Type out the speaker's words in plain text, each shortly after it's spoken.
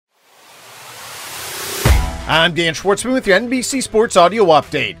I'm Dan Schwartzman with your NBC Sports Audio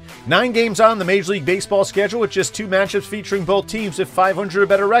Update. 9 games on the Major League Baseball schedule with just 2 matchups featuring both teams with 500 or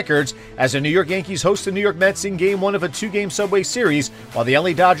better records as the New York Yankees host the New York Mets in Game 1 of a 2-game Subway Series, while the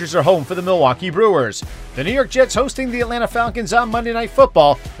LA Dodgers are home for the Milwaukee Brewers. The New York Jets hosting the Atlanta Falcons on Monday Night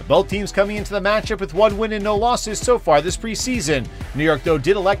Football, with both teams coming into the matchup with 1 win and no losses so far this preseason. New York, though,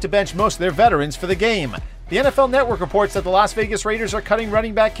 did elect to bench most of their veterans for the game. The NFL Network reports that the Las Vegas Raiders are cutting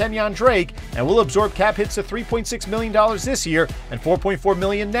running back Kenyon Drake and will absorb cap hits of $3.6 million this year and $4.4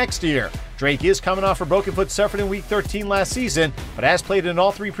 million next year. Drake is coming off a broken foot suffered in Week 13 last season, but has played in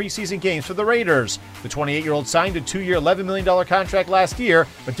all 3 preseason games for the Raiders. The 28-year-old signed a 2-year, $11 million contract last year,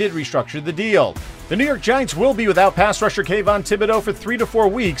 but did restructure the deal. The New York Giants will be without pass rusher Kayvon Thibodeaux for 3 to 4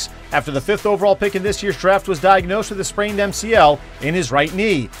 weeks after the 5th overall pick in this year's draft was diagnosed with a sprained MCL in his right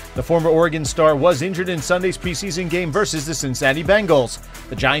knee. The former Oregon star was injured in Sunday's preseason game versus the Cincinnati Bengals.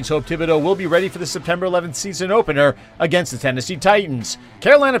 The Giants hope Thibodeaux will be ready for the September 11th season opener against the Tennessee Titans.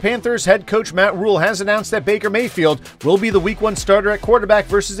 Carolina Panthers head coach Matt Rule has announced that Baker Mayfield will be the Week 1 starter at quarterback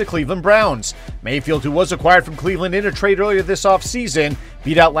versus the Cleveland Browns. Mayfield, who was acquired from Cleveland in a trade earlier this offseason,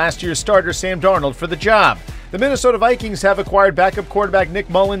 beat out last year's starter Sam Darnold for the job. The Minnesota Vikings have acquired backup quarterback Nick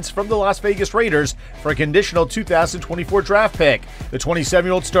Mullins from the Las Vegas Raiders for a conditional 2024 draft pick. The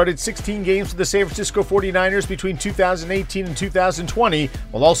 27-year-old started 16 games for the San Francisco 49ers between 2018 and 2020,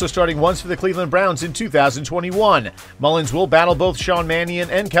 while also starting once for the Cleveland Browns in 2021. Mullins will battle both Sean Mannion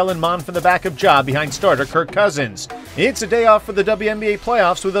and Kellen Mond for the backup job behind starter Kirk Cousins. It's a day off for the WNBA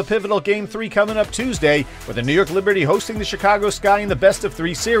playoffs with a pivotal Game 3 coming up Tuesday, with the New York Liberty hosting the Chicago Sky in the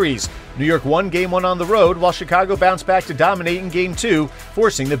best-of-3 series. New York won Game 1 on the road, while Chicago bounced back to dominate in Game 2,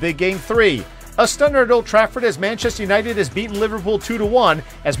 forcing the big Game 3. A stunner at Old Trafford as Manchester United has beaten Liverpool 2-1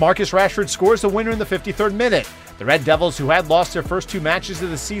 as Marcus Rashford scores the winner in the 53rd minute. The Red Devils, who had lost their first 2 matches of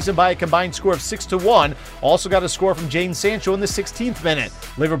the season by a combined score of 6-1, also got a score from Jadon Sancho in the 16th minute.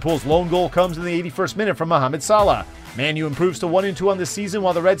 Liverpool's lone goal comes in the 81st minute from Mohamed Salah. Man U improves to 1-2 on the season,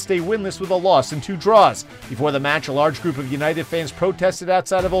 while the Reds stay winless with a loss and 2 draws. Before the match, a large group of United fans protested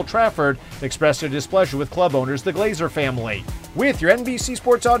outside of Old Trafford and expressed their displeasure with club owners, the Glazer family. With your NBC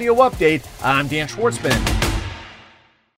Sports Audio Update, I'm Dan Schwartzman.